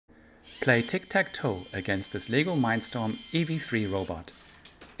Play tic-tac-toe against this LEGO Mindstorm EV3 robot.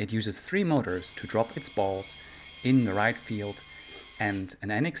 It uses 3 motors to drop its balls in the right field and an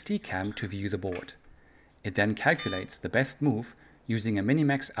NXTCam to view the board. It then calculates the best move using a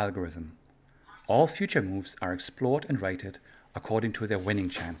MiniMax algorithm. All future moves are explored and rated according to their winning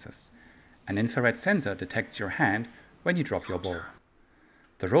chances. An infrared sensor detects your hand when you drop your ball.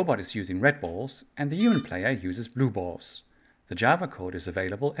 The robot is using red balls and the human player uses blue balls. The Java code is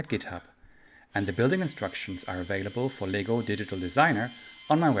available at GitHub, and the building instructions are available for LEGO Digital Designer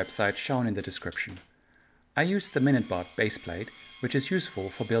on my website shown in the description. I used the MinitBot baseplate, which is useful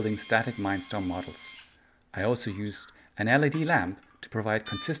for building static Mindstorm models. I also used an LED lamp to provide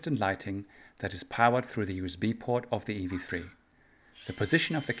consistent lighting that is powered through the USB port of the EV3. The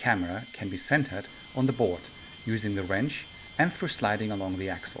position of the camera can be centered on the board using the wrench and through sliding along the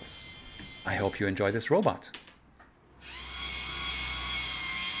axles. I hope you enjoy this robot.